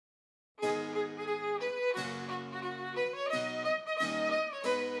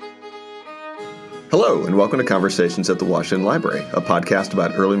Hello, and welcome to Conversations at the Washington Library, a podcast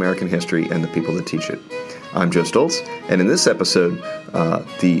about early American history and the people that teach it. I'm Joe Stoltz, and in this episode,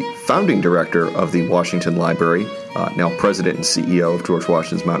 the founding director of the Washington Library, now president and CEO of George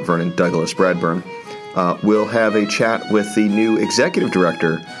Washington's Mount Vernon, Douglas Bradburn, will have a chat with the new executive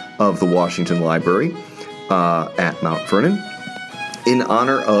director of the Washington Library at Mount Vernon in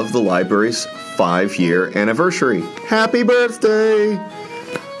honor of the library's 5-year anniversary. Happy birthday!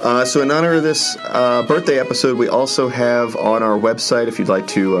 So in honor of this birthday episode, we also have on our website, if you'd like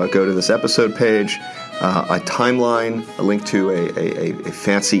to go to this episode page, a timeline, a link to a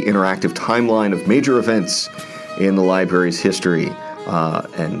fancy interactive timeline of major events in the library's history.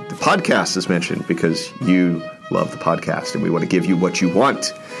 And the podcast is mentioned because you love the podcast and we want to give you what you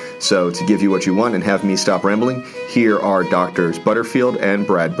want. So to give you what you want and have me stop rambling, here are Drs. Butterfield and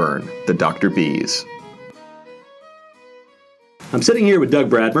Bradburn, the Dr. Bs. I'm sitting here with Doug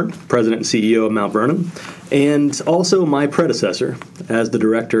Bradburn, President and CEO of Mount Vernon, and also my predecessor as the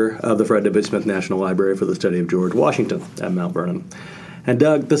director of the Fred W. Smith National Library for the Study of George Washington at Mount Vernon. And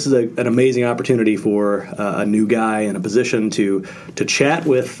Doug, this is an amazing opportunity for a new guy in a position to chat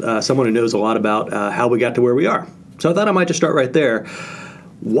with someone who knows a lot about how we got to where we are. So I thought I might just start right there.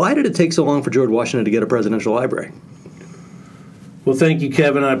 Why did it take so long for George Washington to get a presidential library? Well, thank you,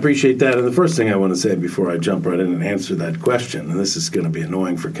 Kevin. I appreciate that. And the first thing I want to say before I jump right in and answer that question, and this is going to be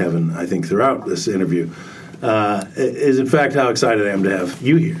annoying for Kevin, I think, throughout this interview, is in fact how excited I am to have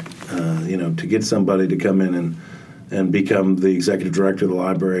you here. To get somebody to come in and become the executive director of the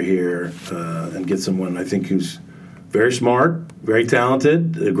library here and get someone, I think, who's very smart, very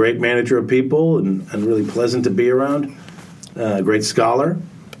talented, a great manager of people, and really pleasant to be around, a great scholar,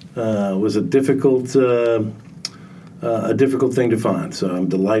 was a difficult thing to find. So I'm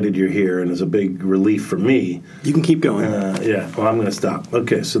delighted you're here, and it's a big relief for me. You can keep going. Well, I'm going to stop.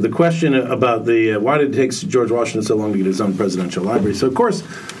 Okay, so the question about why did it take George Washington so long to get his own presidential library? So, of course,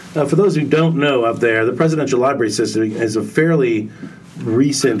 for those who don't know out there, the presidential library system is a fairly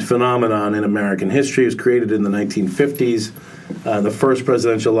recent phenomenon in American history. It was created in the 1950s. The first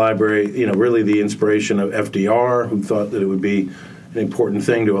presidential library, really the inspiration of FDR, who thought that it would be an important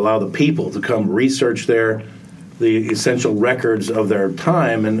thing to allow the people to come research the essential records of their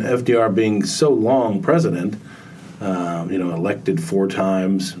time, and FDR being so long president, elected 4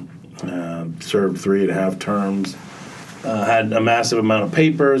 times, served 3.5 terms, had a massive amount of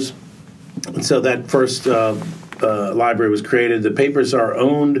papers, and so that first library was created. The papers are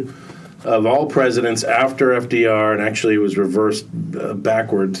owned of all presidents after FDR, and actually it was reversed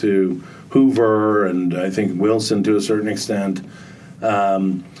backward to Hoover and I think Wilson to a certain extent.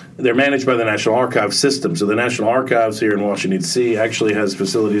 They're managed by the National Archives system. So the National Archives here in Washington, D.C. actually has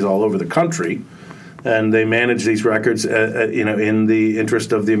facilities all over the country, and they manage these records, in the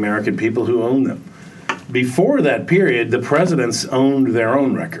interest of the American people who own them. Before that period, the presidents owned their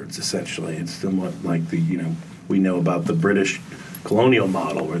own records, essentially. It's somewhat like we know about the British colonial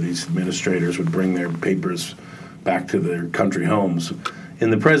model, where these administrators would bring their papers back to their country homes. In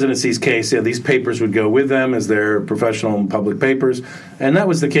the presidency's case, these papers would go with them as their professional and public papers, and that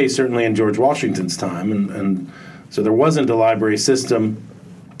was the case certainly in George Washington's time, and so there wasn't a library system.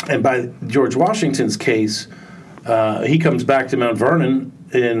 And by George Washington's case, he comes back to Mount Vernon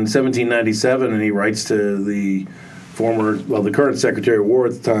in 1797, and he writes to the current Secretary of War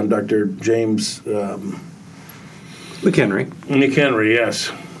at the time, Dr. James McHenry,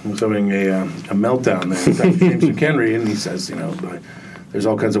 yes. I was having a meltdown there. Dr. James McHenry, and he says, there's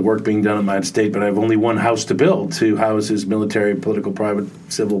all kinds of work being done in my state, but I have only one house to build to house his military, political, private,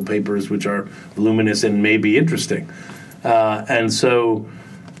 civil papers, which are voluminous and may be interesting. And so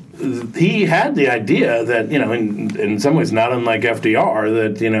he had the idea that, in some ways not unlike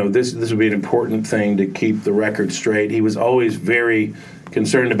FDR, that, this would be an important thing to keep the record straight. He was always very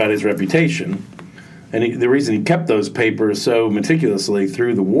concerned about his reputation. And the reason he kept those papers so meticulously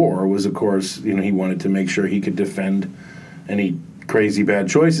through the war was, of course, he wanted to make sure he could defend any crazy bad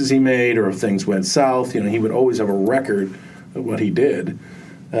choices he made, or if things went south, he would always have a record of what he did.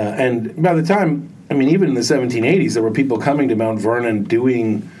 And by the time, even in the 1780s, there were people coming to Mount Vernon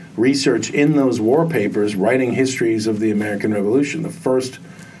doing research in those war papers, writing histories of the American Revolution. The first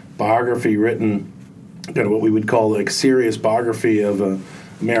biography written, kind of what we would call a serious biography of an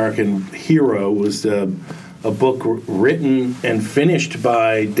American hero, was a book written and finished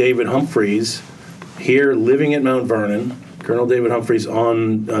by David Humphreys here living at Mount Vernon, Colonel David Humphreys,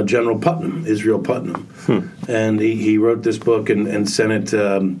 on General Putnam, Israel Putnam. And he wrote this book and sent it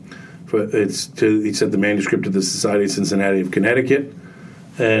he sent the manuscript to the Society of Cincinnati of Connecticut.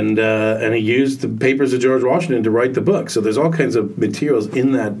 And he used the papers of George Washington to write the book. So there's all kinds of materials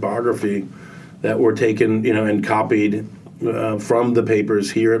in that biography that were taken, and copied from the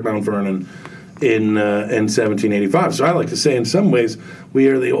papers here at Mount Vernon in 1785. So I like to say, in some ways, we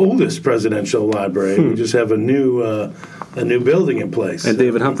are the oldest presidential library. We just have a new building in place. And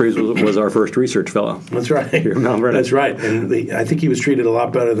David Humphreys was our first research fellow. That's right. Here at Mount Vernon. That's right. And I think he was treated a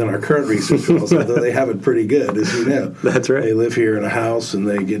lot better than our current research fellows, although they have it pretty good, as you know. That's right. They live here in a house, and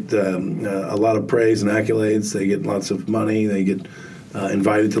they get a lot of praise and accolades. They get lots of money. They get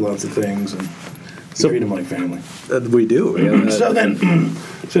invited to lots of things, and we treat them like family. We do. Yeah,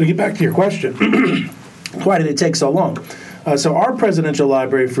 So to get back to your question, why did it take so long? So our presidential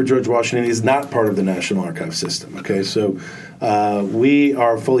library for George Washington is not part of the National Archives system. Okay, so we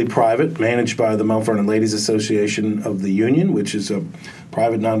are fully private, managed by the Mount Vernon Ladies Association of the Union, which is a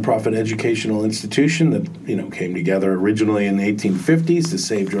private nonprofit educational institution that came together originally in the 1850s to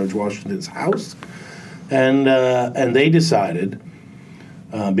save George Washington's house, and they decided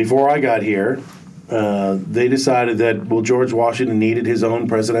before I got here. They decided that, George Washington needed his own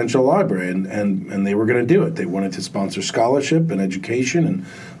presidential library, and they were going to do it. They wanted to sponsor scholarship and education and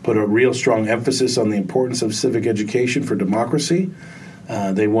put a real strong emphasis on the importance of civic education for democracy.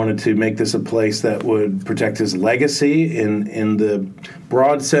 They wanted to make this a place that would protect his legacy in the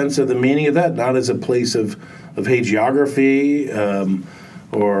broad sense of the meaning of that, not as a place of hagiography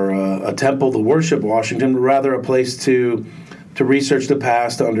or a temple to worship Washington, but rather a place to research the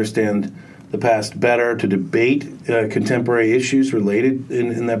past, to understand the past better, to debate contemporary issues related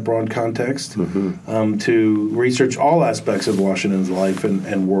in that broad context, to research all aspects of Washington's life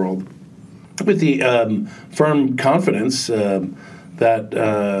and world, with the firm confidence that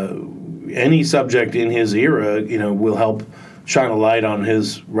any subject in his era, will help shine a light on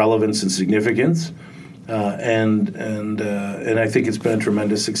his relevance and significance. And I think it's been a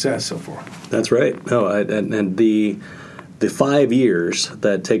tremendous success so far. That's right. And the 5 years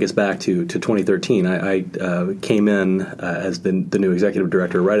that take us back to 2013, I came in as the new executive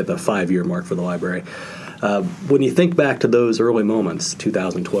director right at the 5-year mark for the library. When you think back to those early moments,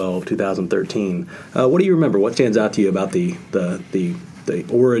 2012, 2013, what do you remember? What stands out to you about the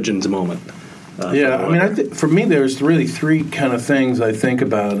origins moment? For me, there's really three kind of things I think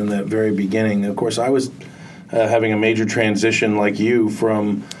about in that very beginning. Of course, I was having a major transition like you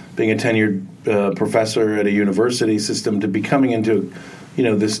from being a tenured professor at a university system to becoming into,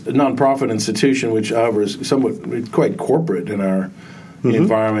 this nonprofit institution, which, however, is quite corporate in our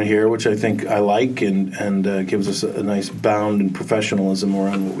environment here, which I think I like and gives us a nice bound and professionalism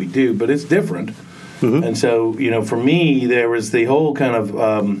around what we do. But it's different. And so, for me, there was the whole kind of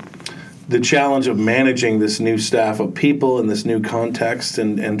the challenge of managing this new staff of people in this new context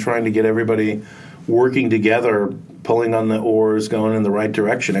and trying to get everybody working together, pulling on the oars, going in the right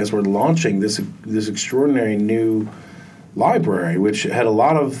direction as we're launching this extraordinary new library, which had a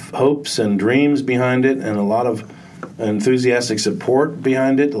lot of hopes and dreams behind it and a lot of enthusiastic support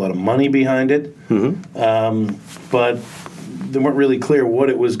behind it, a lot of money behind it. But they weren't really clear what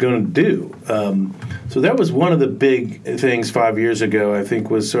it was going to do. So that was one of the big things 5 years ago, I think,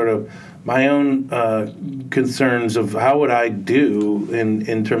 was sort of my own concerns of how would I do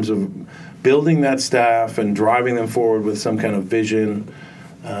in terms of building that staff and driving them forward with some kind of vision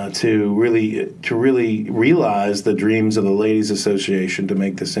to really realize the dreams of the Ladies Association to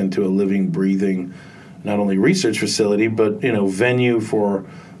make this into a living, breathing, not only research facility, but venue for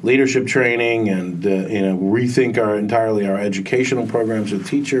leadership training and rethink our educational programs with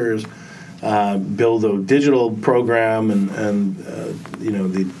teachers, build a digital program and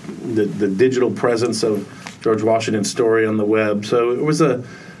the digital presence of George Washington's story on the web. So it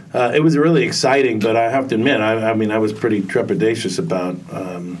was really exciting, but I have to admit, I was pretty trepidatious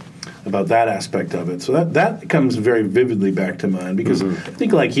about that aspect of it. So that comes very vividly back to mind because I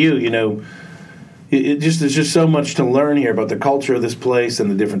think, like you, there's just so much to learn here about the culture of this place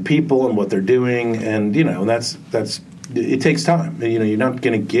and the different people and what they're doing, and that's it takes time. You're not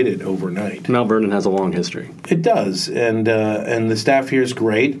going to get it overnight. Mount Vernon has a long history. It does, and the staff here is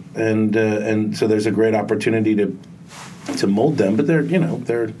great, and so there's a great opportunity to mold them, but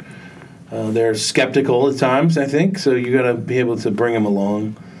they're skeptical at times, I think. So you got to be able to bring them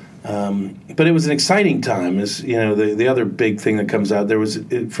along. But it was an exciting time. The other big thing that comes out there was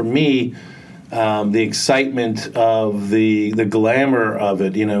for me. The excitement of the glamour of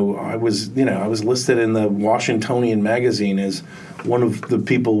it. I was listed in the Washingtonian magazine as one of the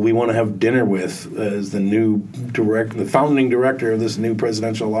people we want to have dinner with as the founding director of this new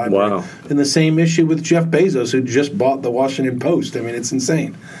presidential library. Wow. In the same issue with Jeff Bezos, who just bought the Washington Post. It's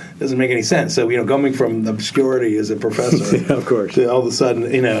insane. It doesn't make any sense. So, coming from obscurity as a professor, yeah, of course, to all of a sudden,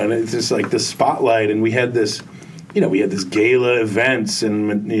 and it's just like the spotlight, and we had this we had this gala events,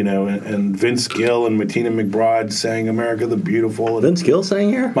 and and Vince Gill and Martina McBride sang "America the Beautiful." Vince Gill sang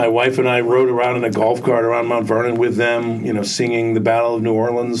here? My wife and I rode around in a golf cart around Mount Vernon with them, singing the Battle of New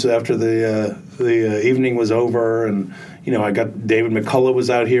Orleans after the evening was over. And I got David McCullough was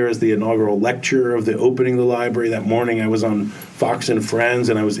out here as the inaugural lecturer of the opening of the library. That morning I was on Fox and Friends,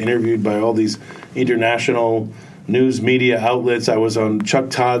 and I was interviewed by all these international news media outlets. I was on Chuck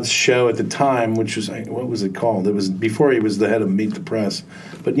Todd's show at the time, which was, what was it called? It was before he was the head of Meet the Press.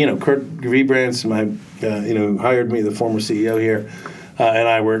 But, Kurt Vebrands, who hired me, the former CEO here, and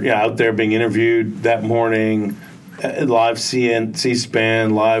I were out there being interviewed that morning, live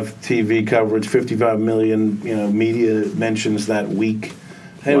C-SPAN, live TV coverage, 55 million, media mentions that week.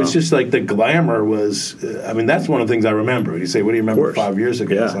 And It was just like the glamour was, that's one of the things I remember. You say, what do you remember 5 years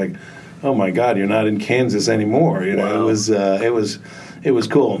ago? Yeah. It's like, oh my God, you're not in Kansas anymore. Wow. It was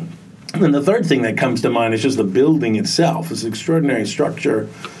cool. And the third thing that comes to mind is just the building itself. It's an extraordinary structure.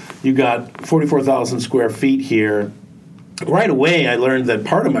 You got 44,000 square feet here. Right away, I learned that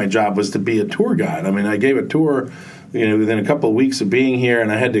part of my job was to be a tour guide. I gave a tour, within a couple of weeks of being here,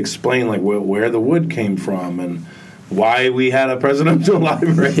 and I had to explain where the wood came from and why we had a presidential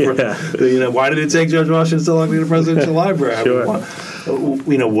library. Yeah. Why did it take George Washington so long to get a presidential library? Sure.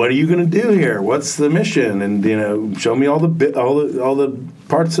 What are you going to do here? What's the mission? And show me all the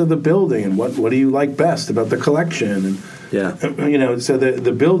parts of the building, and what do you like best about the collection? And yeah, so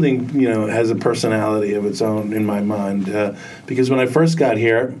the building has a personality of its own in my mind, because when I first got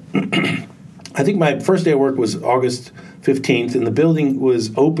here, I think my first day of work was August 15th, and the building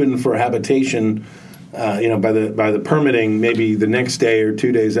was open for habitation. By the permitting, maybe the next day or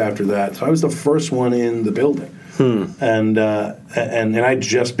 2 days after that. So I was the first one in the building, and I'd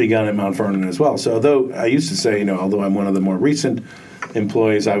just begun at Mount Vernon as well. So although I used to say, although I'm one of the more recent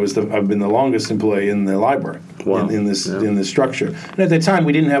employees, I've been the longest employee in the library. Wow. in this structure. And at that time,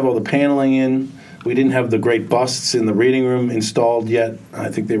 we didn't have all the paneling in. We didn't have the great busts in the reading room installed yet. I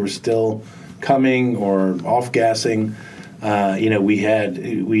think they were still coming or off gassing.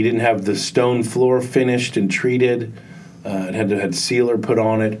 We didn't have the stone floor finished and treated. It had sealer put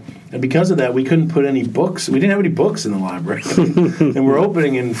on it, and because of that, we couldn't put any books. We didn't have any books in the library, and we're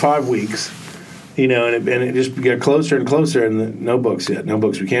opening in 5 weeks. And it just got closer and closer, and no books yet. No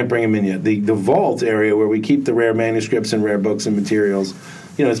books. We can't bring them in yet. The vault area where we keep the rare manuscripts and rare books and materials,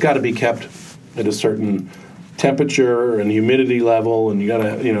 it's got to be kept at a certain temperature and humidity level, and you got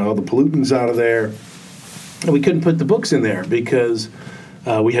to all the pollutants out of there. And we couldn't put the books in there because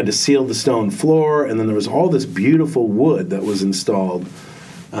we had to seal the stone floor, and then there was all this beautiful wood that was installed.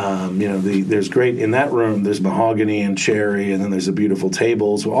 There's great in that room. There's mahogany and cherry, and then there's the beautiful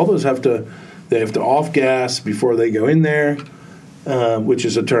tables. Well, all those have to off gas before they go in there, which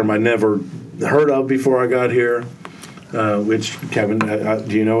is a term I never heard of before I got here. Which Kevin,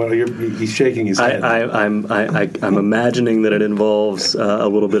 do you know what? He's shaking his head. I'm imagining that it involves a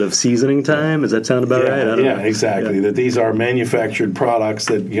little bit of seasoning time. Does that sound about right? I don't know. Exactly. Yeah. That these are manufactured products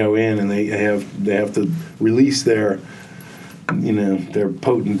that go in, and they have to release their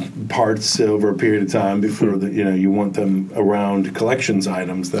potent parts over a period of time before you want them around collections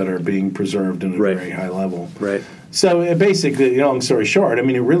items that are being preserved in a very high level. Right. So basically, long story short, it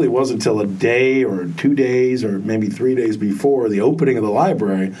really wasn't until a day or 2 days or maybe 3 days before the opening of the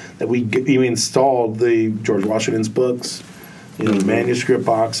library that we installed the George Washington's books, the manuscript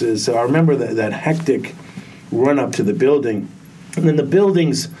boxes. So I remember that hectic run up to the building, and then the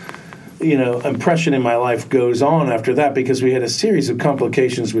building's impression in my life goes on after that because we had a series of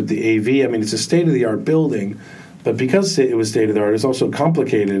complications with the AV. It's a state-of-the-art building. But because it was state-of-the-art, it's also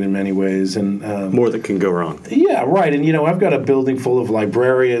complicated in many ways. And more that can go wrong. Yeah, right. And, I've got a building full of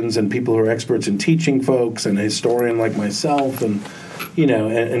librarians and people who are experts in teaching folks and a historian like myself and,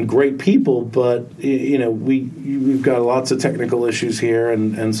 and great people. But, we've got lots of technical issues here.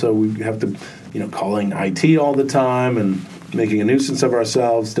 And so we have to, calling IT all the time and making a nuisance of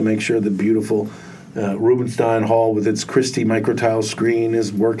ourselves to make sure the beautiful Rubenstein Hall with its Christie microtile screen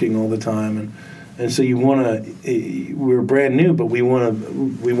is working all the time. And so we're brand new, but we want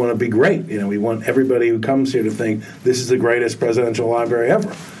to be great. We want everybody who comes here to think this is the greatest presidential library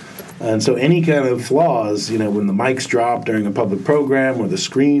ever. And so any kind of flaws, when the mics drop during a public program or the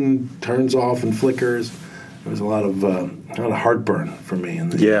screen turns off and flickers, there was a lot of heartburn for me in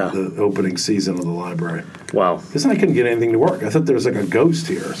the opening season of the library. Wow. Because I couldn't get anything to work. I thought there was like a ghost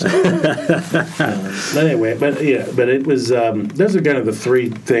here or something. But anyway, but it was, those are kind of the three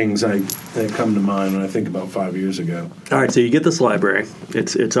things that come to mind when I think about 5 years ago. All right, so you get this library.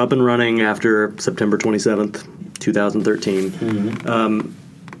 It's up and running after September 27th, 2013.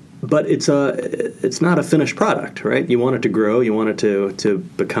 Mm-hmm. but it's not a finished product, right? You want it to grow. You want it to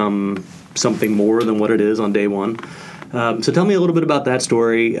become something more than what it is on day one. So tell me a little bit about that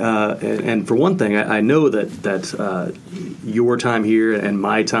story. And for one thing, I know that your time here and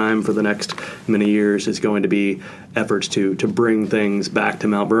my time for the next many years is going to be efforts to bring things back to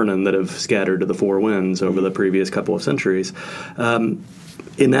Mount Vernon that have scattered to the four winds over the previous couple of centuries.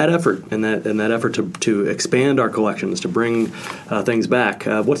 In that effort, to expand our collections, to bring things back,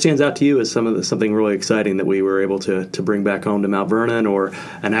 what stands out to you as something really exciting that we were able to bring back home to Mount Vernon, or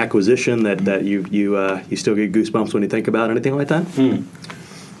an acquisition that you still get goosebumps when you think about, anything like that?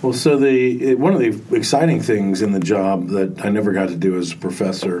 Well, so one of the exciting things in the job that I never got to do as a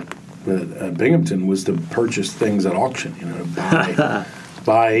professor at Binghamton was to purchase things at auction. To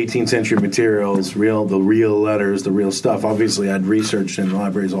buy 18th century materials, the real letters, the real stuff. Obviously, I'd researched in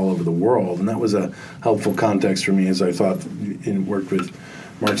libraries all over the world, and that was a helpful context for me as I thought and worked with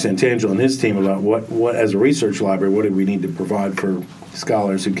Mark Santangelo and his team about what as a research library, what did we need to provide for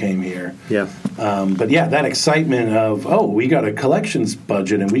scholars who came here. Yeah. But that excitement of, we got a collections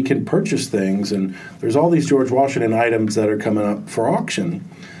budget and we can purchase things, and there's all these George Washington items that are coming up for auction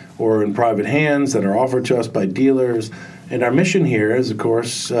or in private hands that are offered to us by dealers. And our mission here is, of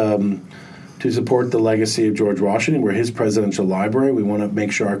course, to support the legacy of George Washington. We're his presidential library. We want to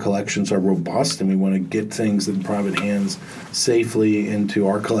make sure our collections are robust, and we want to get things in private hands safely into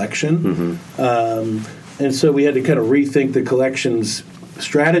our collection. And so we had to kind of rethink the collections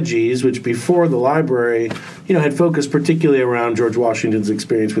strategies, which before the library, had focused particularly around George Washington's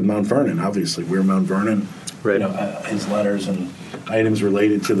experience with Mount Vernon. Obviously, we're Mount Vernon. Right. His letters and items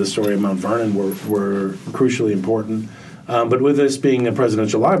related to the story of Mount Vernon were crucially important. But with this being a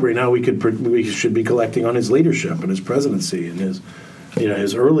presidential library, now we should be collecting on his leadership and his presidency and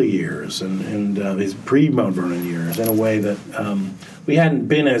his early years and his pre-Mount Vernon years in a way that we hadn't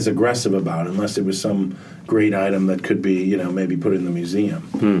been as aggressive about, unless it was some great item that could be maybe put in the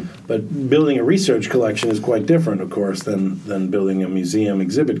museum. But building a research collection is quite different, of course, than building a museum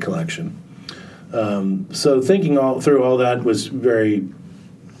exhibit collection. So thinking through all that was very,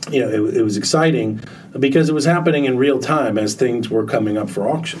 it was exciting because it was happening in real time as things were coming up for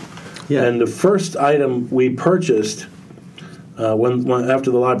auction. Yeah. And the first item we purchased when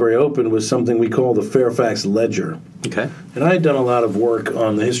after the library opened was something we call the Fairfax Ledger. Okay. And I had done a lot of work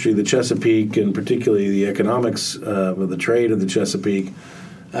on the history of the Chesapeake and particularly the economics of the trade of the Chesapeake.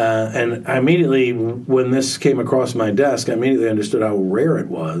 And I immediately, when this came across my desk, I immediately understood how rare it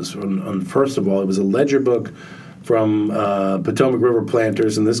was. First of all, it was a ledger book from Potomac River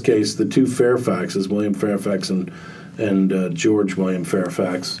planters, in this case, the two Fairfaxes, William Fairfax and George William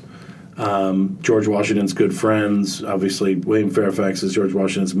Fairfax. George Washington's good friends. Obviously, William Fairfax is George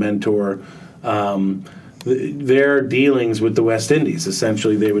Washington's mentor. Their dealings with the West Indies.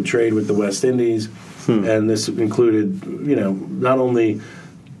 Essentially, they would trade with the West Indies, and this included, not only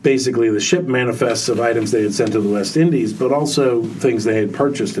basically the ship manifests of items they had sent to the West Indies, but also things they had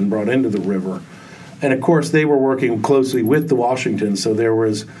purchased and brought into the river. And, of course, they were working closely with the Washingtons, so there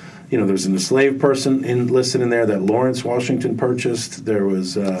was there was an enslaved person listed in there that Lawrence Washington purchased. There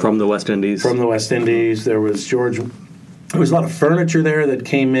was from the West Indies. From the West Indies. There was There was a lot of furniture there that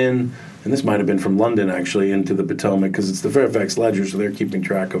came in, and this might have been from London, actually, into the Potomac, because it's the Fairfax Ledger, so they're keeping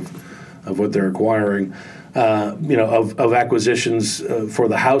track of what they're acquiring. Of acquisitions for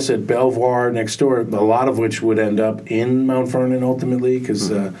the house at Belvoir next door, a lot of which would end up in Mount Vernon ultimately, because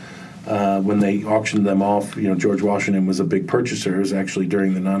when they auctioned them off, George Washington was a big purchaser. It was actually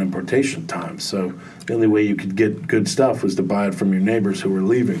during the non-importation time, so the only way you could get good stuff was to buy it from your neighbors who were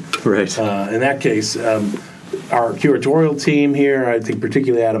leaving. Right. In that case, our curatorial team here, I think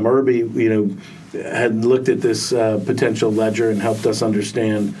particularly Adam Irby, had looked at this potential ledger and helped us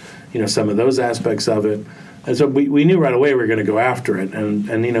understand some of those aspects of it. And so we knew right away we were going to go after it. And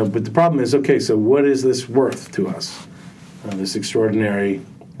but the problem is, okay, so what is this worth to us? This extraordinary,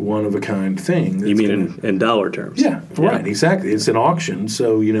 one-of-a-kind thing. You mean in dollar terms? Yeah, right, exactly. It's an auction.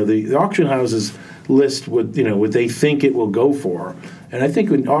 So, the auction houses list what they think it will go for. And I think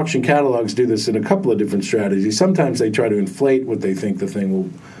when auction catalogs do this in a couple of different strategies, sometimes they try to inflate what they think the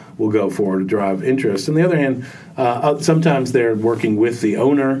thing will go for to drive interest. On the other hand, sometimes they're working with the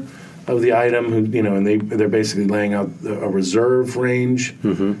owner of the item, and they're basically laying out a reserve range.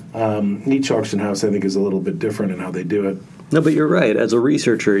 Each auction house, I think, is a little bit different in how they do it. No, but you're right. As a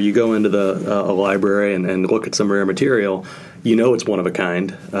researcher, you go into a library and look at some rare material. It's one of a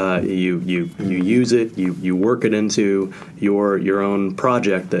kind. You use it. You work it into your own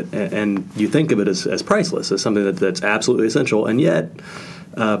project, and you think of it as priceless, as something that's absolutely essential. And yet,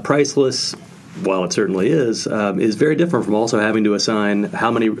 priceless while it certainly is very different from also having to assign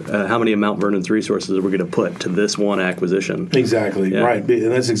how many of Mount Vernon's resources we're going to put to this one acquisition. Exactly, right.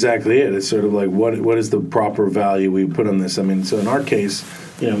 And that's exactly it. It's sort of like what is the proper value we put on this? I mean, so in our case,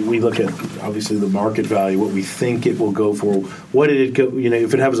 we look at obviously the market value, what we think it will go for. What did it go?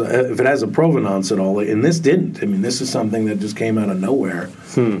 If it has a provenance at all, and this didn't. I mean, this is something that just came out of nowhere.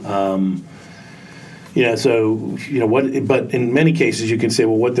 But in many cases you can say,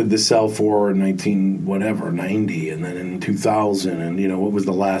 well, what did this sell for in 90, and then in 2000, and what was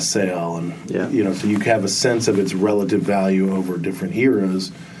the last sale, and so you have a sense of its relative value over different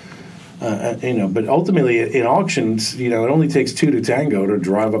eras. But ultimately in auctions, it only takes two to tango to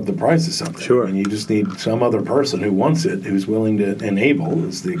drive up the price of something. Sure. And you just need some other person who wants it, who's willing to enable,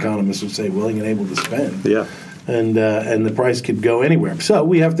 as the economists would say, willing and able to spend. Yeah. And the price could go anywhere. So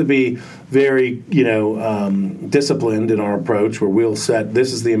we have to be very, disciplined in our approach, where we'll set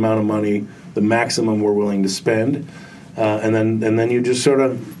this is the amount of money, the maximum we're willing to spend, and then you just sort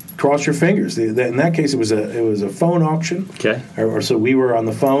of cross your fingers. In that case, it was a phone auction. Okay. Or so we were on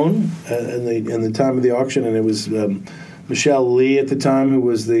the phone in the time of the auction, and it was Michelle Lee at the time, who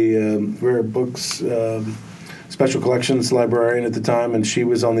was the Rare Books Special Collections librarian at the time, and she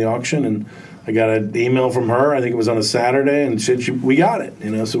was on the auction, and I got an email from her. I think it was on a Saturday, and we got it.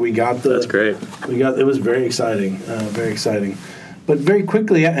 So we got That's great. It was very exciting, very exciting. But very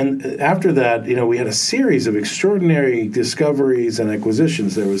quickly, and after that, we had a series of extraordinary discoveries and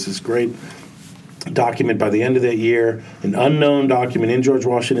acquisitions. There was this great document by the end of that year, an unknown document in George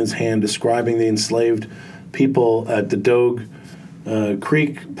Washington's hand describing the enslaved people at the Dogue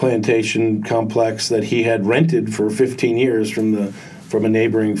Creek plantation complex that he had rented for 15 years from a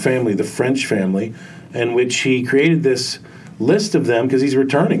neighboring family, the French family, in which he created this list of them because he's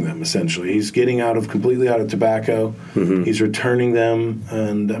returning them, essentially. He's getting completely out of tobacco. Mm-hmm. He's returning them.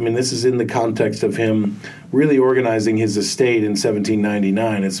 And, I mean, this is in the context of him really organizing his estate in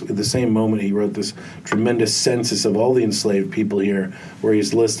 1799. It's at the same moment he wrote this tremendous census of all the enslaved people here, where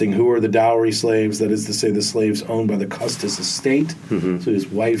he's listing who are the dowry slaves, that is to say the slaves owned by the Custis estate, mm-hmm. so his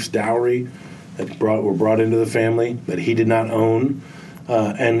wife's dowry that were brought into the family that he did not own.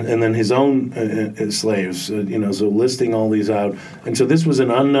 And then his own slaves, so listing all these out. And so this was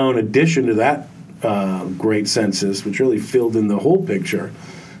an unknown addition to that great census, which really filled in the whole picture,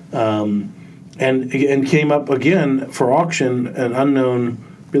 and came up again for auction an unknown,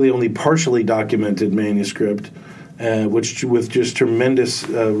 really only partially documented manuscript, which with just tremendous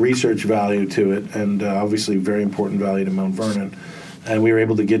research value to it, and obviously very important value to Mount Vernon. And we were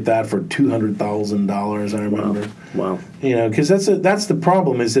able to get that for $200,000, I remember. Wow. Because that's the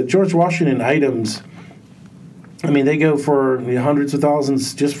problem, is that George Washington items, I mean, they go for hundreds of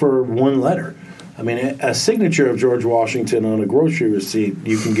thousands just for one letter. I mean, a signature of George Washington on a grocery receipt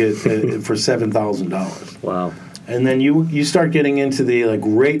you can get for $7,000. Wow. And then you start getting into the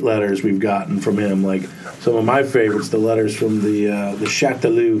great letters we've gotten from him, like some of my favorites, the letters from the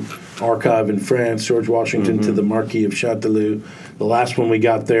Châteauroux archive in France, George Washington mm-hmm. to the Marquis of Châteauroux. The last one we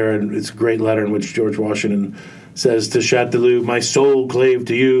got there, and it's a great letter in which George Washington says to Châteauroux, "My soul clave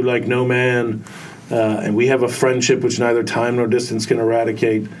to you like no man, and we have a friendship which neither time nor distance can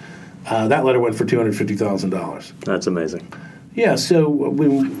eradicate." That letter went for $250,000. That's amazing. Yeah, so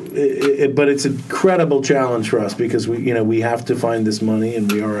but it's an incredible challenge for us because we have to find this money,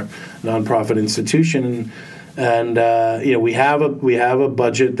 and we are a nonprofit institution, and we have a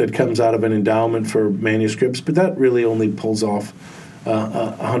budget that comes out of an endowment for manuscripts, but that really only pulls off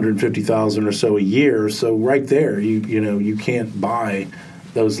 $150,000 or so a year. So right there, you can't buy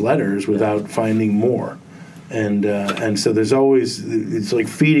those letters without finding more. And so there's always, it's like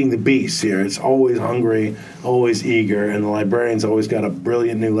feeding the beast here. It's always hungry, always eager, and the librarian's always got a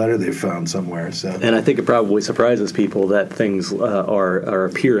brilliant new letter they found somewhere. So, and I think it probably surprises people that things are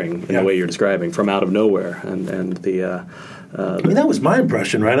appearing in the way you're describing from out of nowhere. And the I mean, that was my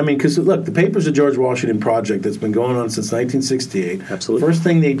impression, right? I mean, because look, the Papers of George Washington project that's been going on since 1968. Absolutely. First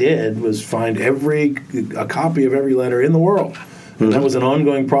thing they did was find a copy of every letter in the world. Mm-hmm. That was an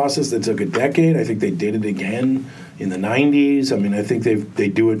ongoing process that took a decade. I think they did it again in the 90s. I mean, I think they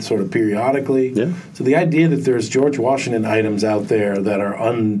do it sort of periodically. Yeah. So the idea that there's George Washington items out there that are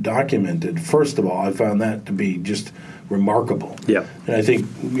undocumented, first of all, I found that to be just remarkable. Yeah. And I think,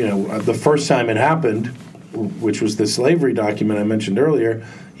 the first time it happened, which was the slavery document I mentioned earlier,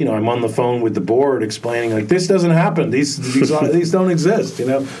 I'm on the phone with the board explaining, like, this doesn't happen. These don't exist.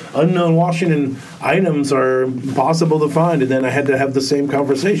 Unknown Washington items are impossible to find. And then I had to have the same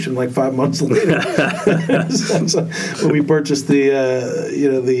conversation like 5 months later. So when we purchased the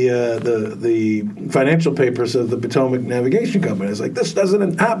financial papers of the Potomac Navigation Company, it's like, this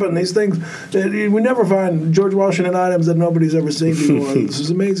doesn't happen. These things, we never find George Washington items that nobody's ever seen before. This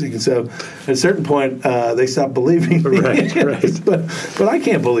is amazing. And so at a certain point, they stopped believing me. Right. But I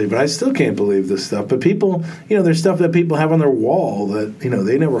can't believe it. I still can't believe this stuff. But people, there's stuff that people have on their wall that,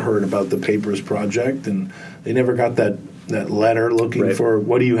 they never heard about the Papers Project, and they never got that letter looking for,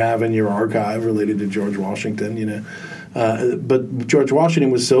 what do you have in your archive related to George Washington, But George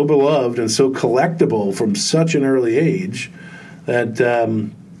Washington was so beloved and so collectible from such an early age that,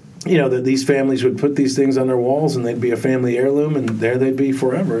 that these families would put these things on their walls, and they'd be a family heirloom, and there they'd be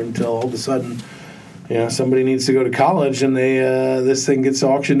forever until all of a sudden, somebody needs to go to college, and this thing gets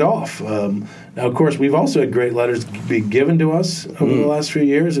auctioned off. Now, of course, we've also had great letters be given to us over the last few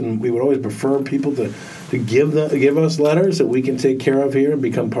years, and we would always prefer people to give us letters that we can take care of here and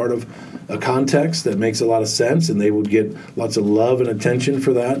become part of a context that makes a lot of sense, and they would get lots of love and attention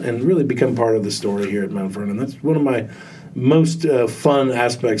for that, and really become part of the story here at Mount Vernon. That's one of my most fun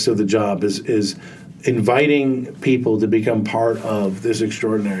aspects of the job is inviting people to become part of this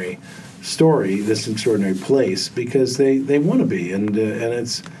extraordinary story, this extraordinary place, because they want to be, and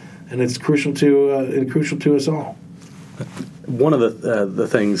it's crucial to us all. One of the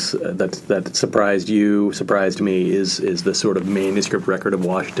things that surprised me is the sort of manuscript record of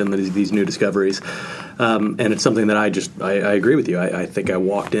Washington, these new discoveries, and it's something that I agree with you. I think I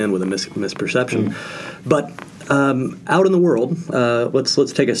walked in with a misperception, but. Out in the world,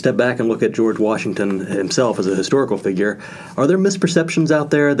 let's take a step back and look at George Washington himself as a historical figure. Are there misperceptions out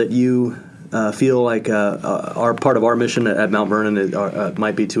there that you feel like are part of our mission at Mount Vernon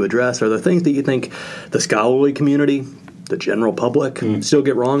might be to address? Are there things that you think the scholarly community, the general public, still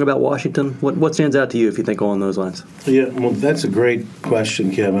get wrong about Washington? What stands out to you if you think along those lines? Yeah, well, that's a great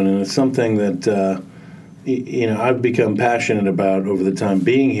question, Kevin, and it's something that I've become passionate about over the time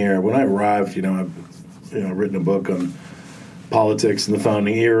being here. When I arrived, I've written a book on politics in the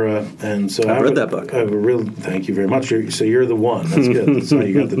founding era, and so I've read that book. Thank you very much. So you're the one. That's good. That's how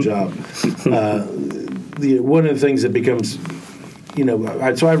you got the job. One of the things that becomes,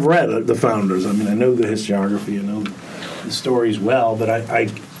 so I've read the founders. I mean, I know the historiography, I know the stories well, but I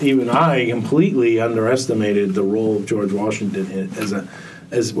completely underestimated the role of George Washington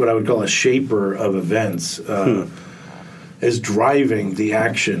as what I would call a shaper of events. As driving the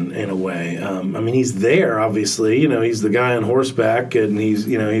action in a way. He's there, obviously. He's the guy on horseback, and he's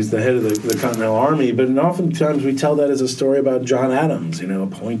the head of the Continental Army. But oftentimes we tell that as a story about John Adams,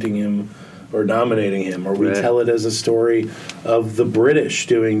 appointing him or nominating him, or we tell it as a story of the British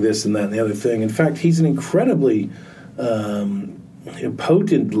doing this and that and the other thing. In fact, he's an incredibly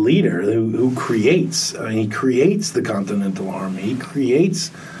potent leader who creates. He creates the Continental Army. He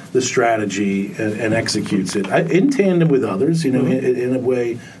creates the strategy and executes it in tandem with others, in a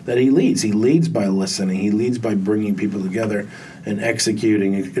way that he leads. He leads by listening. He leads by bringing people together and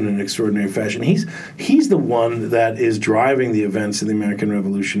executing in an extraordinary fashion. He's the one that is driving the events in the American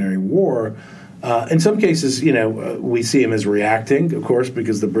Revolutionary War. In some cases, we see him as reacting, of course,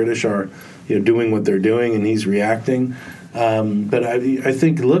 because the British are, doing what they're doing, and he's reacting. But I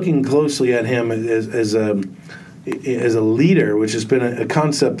think looking closely at him as a leader, which has been a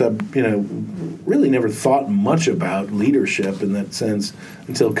concept I've really never thought much about leadership in that sense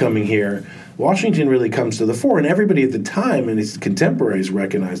until coming here. Washington really comes to the fore, and everybody at the time and his contemporaries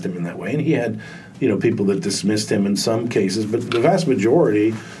recognized him in that way. And he had people that dismissed him in some cases, but the vast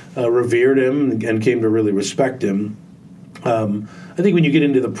majority revered him and came to really respect him. I think when you get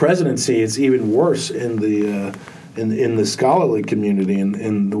into the presidency, it's even worse in the scholarly community,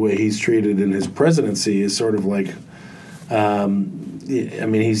 and the way he's treated in his presidency is sort of like,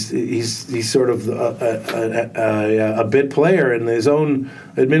 he's sort of a bit player in his own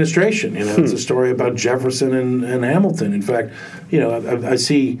administration. It's a story about Jefferson and Hamilton. In fact, I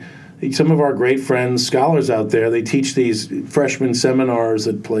see some of our great friends, scholars out there. They teach these freshman seminars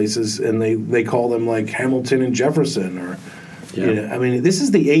at places, and they call them like Hamilton and Jefferson, or. Yeah. This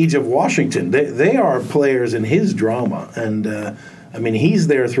is the age of Washington. They are players in his drama, and he's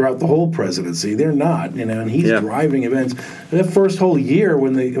there throughout the whole presidency. They're not, and he's driving events. That first whole year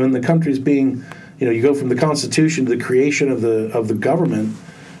when the country's being, you go from the Constitution to the creation of the government.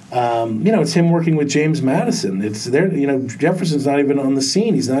 It's him working with James Madison. It's there. Jefferson's not even on the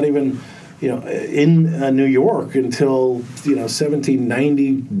scene. He's not even in New York until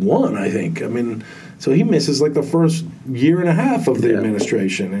 1791, I think. I mean, so he misses like the first year and a half of the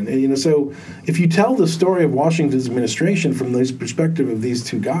administration, and so if you tell the story of Washington's administration from the perspective of these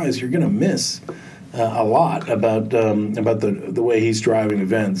two guys, you're going to miss a lot about the way he's driving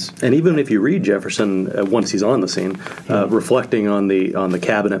events. And even if you read Jefferson once he's on the scene, reflecting on the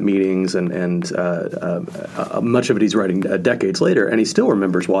cabinet meetings and much of it he's writing decades later, and he still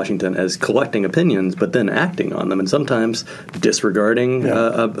remembers Washington as collecting opinions, but then acting on them, and sometimes disregarding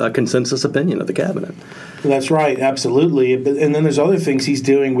a consensus opinion of the cabinet. That's right, absolutely. And then there's other things he's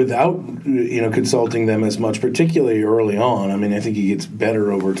doing without, consulting them as much, particularly early on. I mean, I think he gets better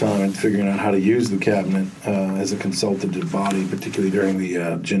over time at figuring out how to use the cabinet as a consultative body, particularly during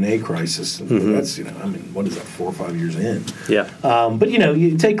the Genet crisis. Mm-hmm. That's, what is that, 4 or 5 years in? Yeah. But,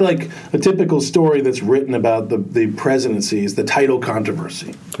 you take like a typical story that's written about the presidency is the title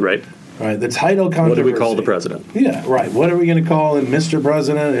controversy. Right. Right, the title controversy. What do we call the president? Yeah, right. What are we going to call him, Mr.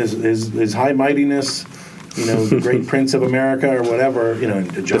 President, his high mightiness? The great Prince of America or whatever, John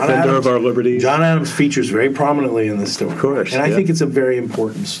Defender Adams, of our liberties. John Adams features very prominently in this story. Of course. And I think it's a very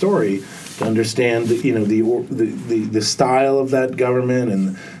important story to understand, the style of that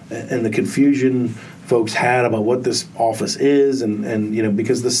government and the confusion folks had about what this office is and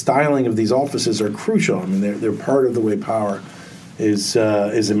because the styling of these offices are crucial. I mean, they're part of the way power is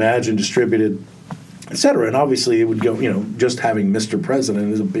imagined, distributed, et cetera. And obviously it would go, just having Mr.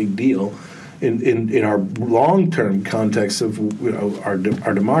 President is a big deal in our long-term context of our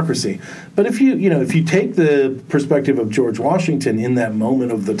democracy. But if you take the perspective of George Washington in that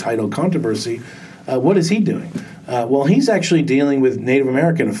moment of the title controversy, what is he doing? Well, he's actually dealing with Native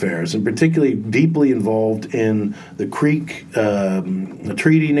American affairs, and particularly deeply involved in the Creek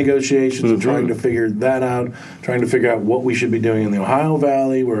treaty negotiations, and trying to figure that out, trying to figure out what we should be doing in the Ohio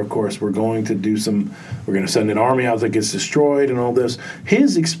Valley, where, of course, we're going to send an army out that gets destroyed and all this.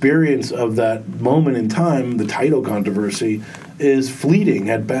 His experience of that moment in time, the title controversy, is fleeting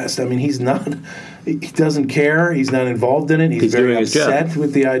at best. I mean, he doesn't care. He's not involved in it. He's very upset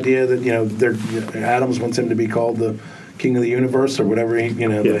with the idea that Adams wants him to be called the king of the universe or whatever.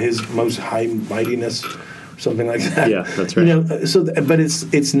 His most high mightiness, something like that. Yeah, that's right. But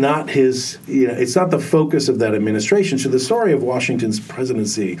it's not his. It's not the focus of that administration. So the story of Washington's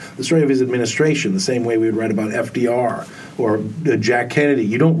presidency, the story of his administration, the same way we would write about FDR or Jack Kennedy.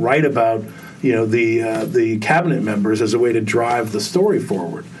 You don't write about the cabinet members as a way to drive the story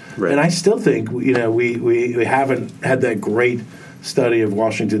forward. Right. And I still think we haven't had that great study of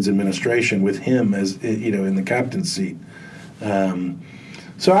Washington's administration with him as in the captain's seat.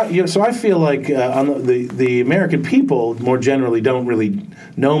 So I feel like on the American people more generally don't really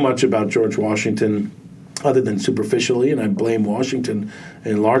know much about George Washington other than superficially, and I blame Washington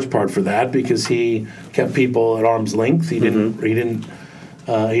in large part for that because he kept people at arm's length. He didn't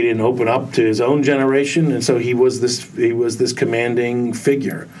open up to his own generation, and so he was this commanding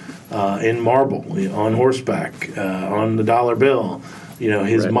figure in marble, on horseback, on the dollar bill.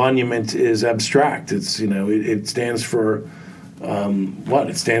 His monument is abstract. It's it stands for what?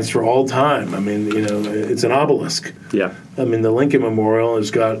 It stands for all time. I mean, it's an obelisk. Yeah. I mean, the Lincoln Memorial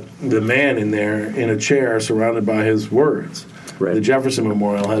has got the man in there in a chair surrounded by his words. Right. The Jefferson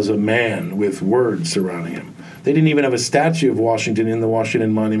Memorial has a man with words surrounding him. They didn't even have a statue of Washington in the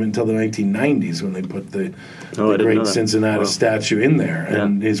Washington Monument until the 1990s when they put the great Cincinnati statue in there.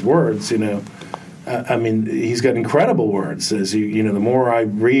 And his words, he's got incredible words. As the more I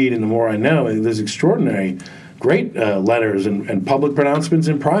read and the more I know, there's extraordinary, great letters and public pronouncements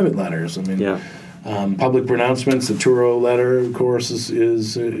and private letters. I mean, public pronouncements, the Truro letter, of course,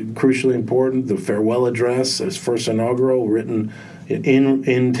 is crucially important. The farewell address, his first inaugural, written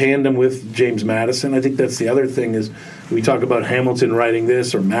in tandem with James Madison. I think that's the other thing is we talk about Hamilton writing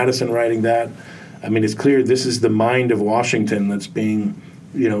this or Madison writing that. I mean, it's clear this is the mind of Washington that's being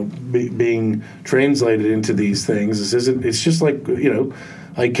translated into these things. This isn't. It's just like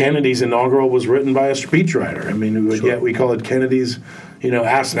like Kennedy's inaugural was written by a speechwriter. I mean, yet we call it Kennedy's.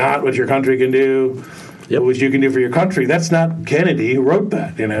 Ask not what your country can do, but what you can do for your country. That's not Kennedy who wrote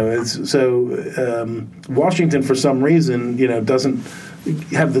that. Washington, for some reason, doesn't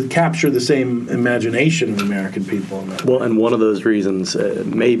capture the same imagination of American people. Well, and one of those reasons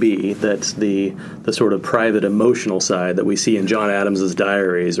may be that the sort of private emotional side that we see in John Adams's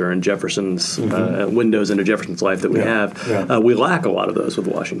diaries or in Jefferson's windows into Jefferson's life that we have, we lack a lot of those with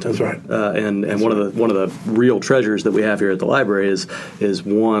Washington. That's right. And one of the real treasures that we have here at the library is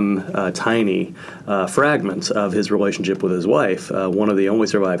one tiny fragment of his relationship with his wife. One of the only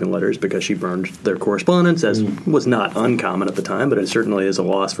surviving letters because she burned their correspondence, as was not uncommon at the time, but it certainly definitely is a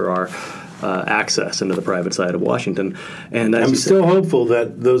loss for our access into the private side of Washington. And as I'm still hopeful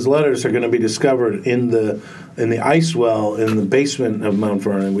that those letters are going to be discovered in the ice well in the basement of Mount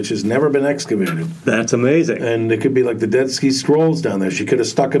Vernon, which has never been excavated. That's amazing. And it could be like the Dead Sea Scrolls down there. She could have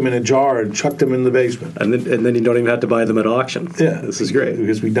stuck them in a jar and chucked them in the basement. And then you don't even have to buy them at auction. Yeah, this is great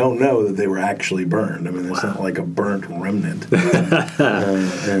because we don't know that they were actually burned. I mean, it's not like a burnt remnant.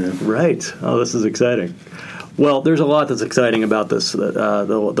 Right. Oh, this is exciting. Well, there's a lot that's exciting about this,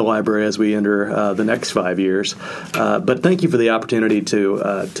 the library as we enter the next 5 years. But thank you for the opportunity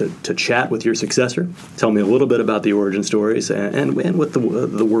to chat with your successor. Tell me a little bit about the origin stories and with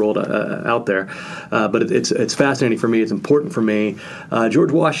the world out there. But it's fascinating for me. It's important for me.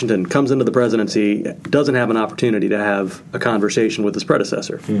 George Washington comes into the presidency, doesn't have an opportunity to have a conversation with his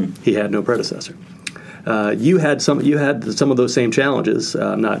predecessor. He had no predecessor. You had some of those same challenges.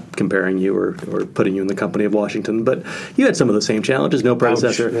 I'm not comparing you or putting you in the company of Washington, but you had some of the same challenges. No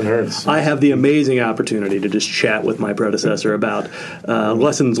predecessor. Ouch, it hurts. I have the amazing opportunity to just chat with my predecessor about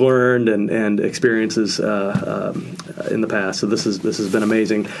lessons learned and experiences in the past. So this has been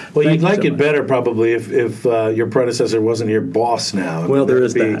amazing. Well, you'd like it better probably if your predecessor wasn't your boss now. Well, there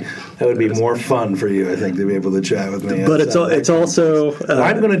is that. That would be more fun for you, I think, to be able to chat with me. But it's also.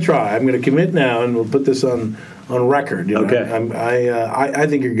 I'm going to try. I'm going to commit now, and we'll put this on record. You know? Okay. I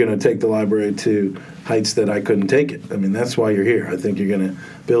think you're going to take the library to heights that I couldn't take it. I mean, that's why you're here. I think you're going to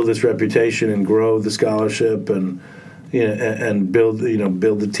build this reputation and grow the scholarship and build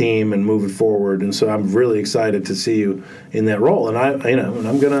the team and move it forward. And so I'm really excited to see you in that role. And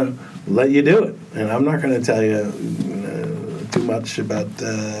I'm going to let you do it. And I'm not going to tell you too much about.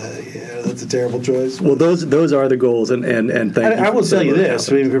 That's a terrible choice. Well, those are the goals, and thank you. I will tell you this: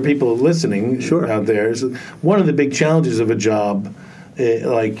 I mean, for people listening out there, is one of the big challenges of a job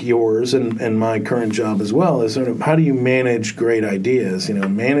like yours and my current job as well is sort of how do you manage great ideas?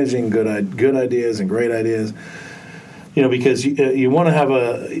 Managing good ideas and great ideas. Because you want to have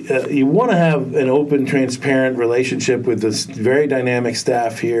an open, transparent relationship with this very dynamic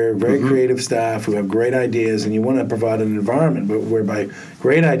staff here, very creative staff who have great ideas, and you want to provide an environment whereby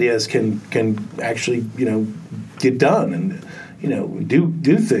great ideas can actually get done and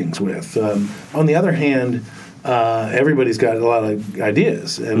do things with. On the other hand, everybody's got a lot of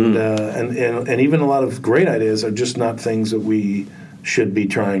ideas, and even a lot of great ideas are just not things that we should be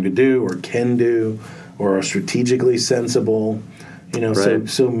trying to do or can do. Or are strategically sensible, Right.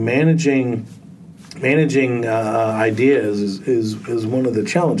 So managing ideas is one of the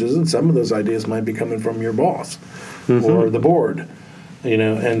challenges, and some of those ideas might be coming from your boss or the board,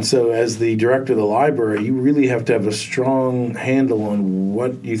 And so, as the director of the library, you really have to have a strong handle on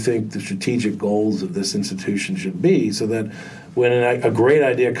what you think the strategic goals of this institution should be, so that when a great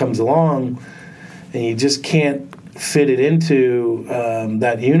idea comes along, and you just can't fit it into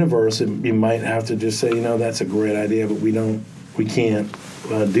that universe, and you might have to just say, that's a great idea, but we can't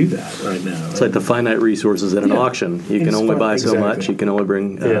do that right now. It's like the finite resources at an auction. You can only buy so much. You can only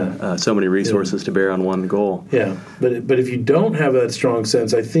bring so many resources to bear on one goal. Yeah, but if you don't have that strong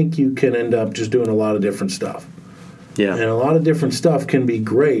sense, I think you can end up just doing a lot of different stuff. Yeah, and a lot of different stuff can be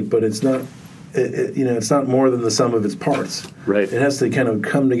great, but it's not. It's not more than the sum of its parts. Right. It has to kind of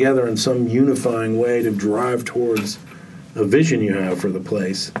come together in some unifying way to drive towards a vision you have for the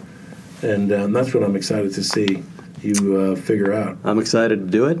place, and that's what I'm excited to see you figure out. I'm excited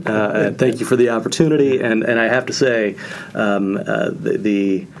to do it. Thank you for the opportunity, and I have to say,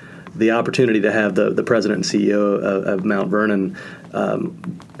 the opportunity to have the president and CEO of Mount Vernon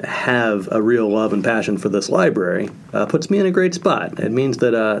have a real love and passion for this library puts me in a great spot. It means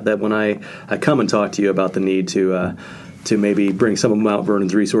that when I come and talk to you about the need to maybe bring some of Mount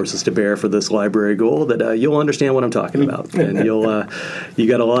Vernon's resources to bear for this library goal, that you'll understand what I'm talking about, and you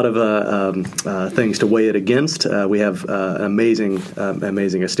got a lot of things to weigh it against. We have an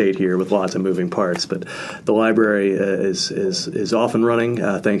amazing estate here with lots of moving parts, but the library is off and running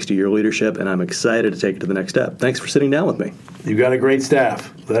thanks to your leadership, and I'm excited to take it to the next step. Thanks for sitting down with me. You've got a great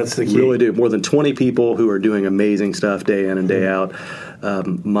staff. That's the key. Really do. More than 20 people who are doing amazing stuff day in and day out.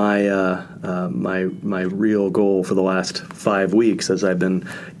 My real goal for the last 5 weeks, as I've been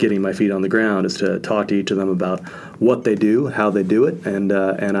getting my feet on the ground, is to talk to each of them about what they do, how they do it, and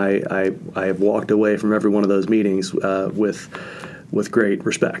I have walked away from every one of those meetings with great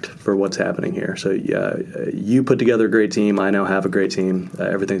respect for what's happening here. So you put together a great team. I now have a great team.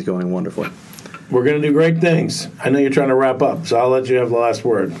 Everything's going wonderfully. We're going to do great things. I know you're trying to wrap up, so I'll let you have the last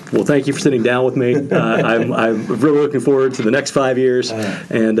word. Well, thank you for sitting down with me. I'm really looking forward to the next 5 years,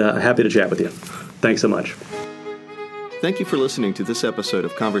 and happy to chat with you. Thanks so much. Thank you for listening to this episode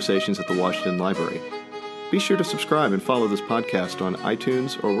of Conversations at the Washington Library. Be sure to subscribe and follow this podcast on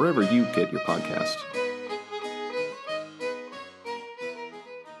iTunes or wherever you get your podcasts.